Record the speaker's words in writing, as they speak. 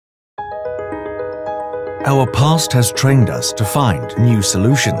Our past has trained us to find new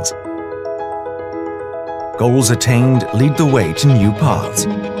solutions. Goals attained lead the way to new paths.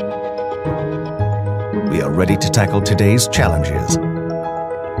 We are ready to tackle today's challenges,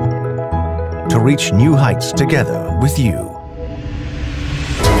 to reach new heights together with you.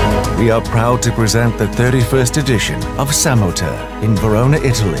 We are proud to present the 31st edition of Samoter in Verona,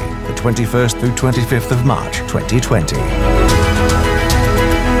 Italy, the 21st through 25th of March 2020.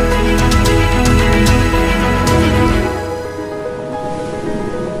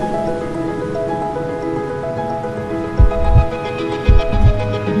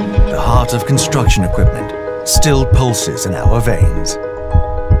 The heart of construction equipment still pulses in our veins.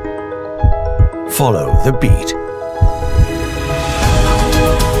 Follow the beat.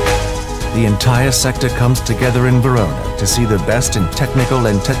 The entire sector comes together in Verona to see the best in technical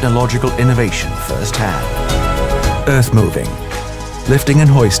and technological innovation firsthand. Earth moving, lifting and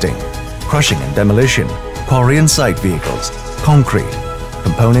hoisting, crushing and demolition, quarry and site vehicles, concrete,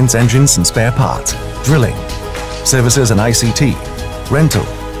 components, engines and spare parts, drilling, services and ICT, rental,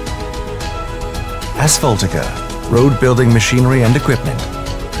 asphaltica, road building machinery and equipment.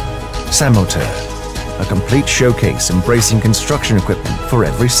 Samoter, a complete showcase embracing construction equipment for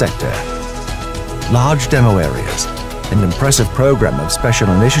every sector. Large demo areas, an impressive program of special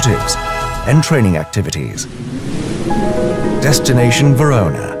initiatives and training activities. Destination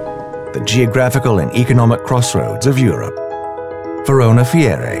Verona, the geographical and economic crossroads of Europe. Verona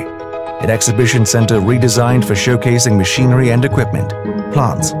Fiere, an exhibition center redesigned for showcasing machinery and equipment,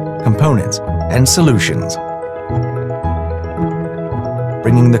 plants, components, and solutions.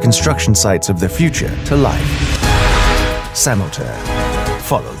 Bringing the construction sites of the future to life. Samoter,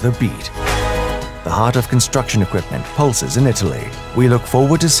 follow the beat. The heart of construction equipment pulses in Italy. We look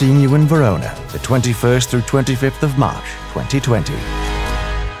forward to seeing you in Verona, the 21st through 25th of March 2020.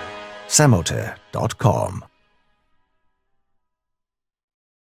 Samoter.com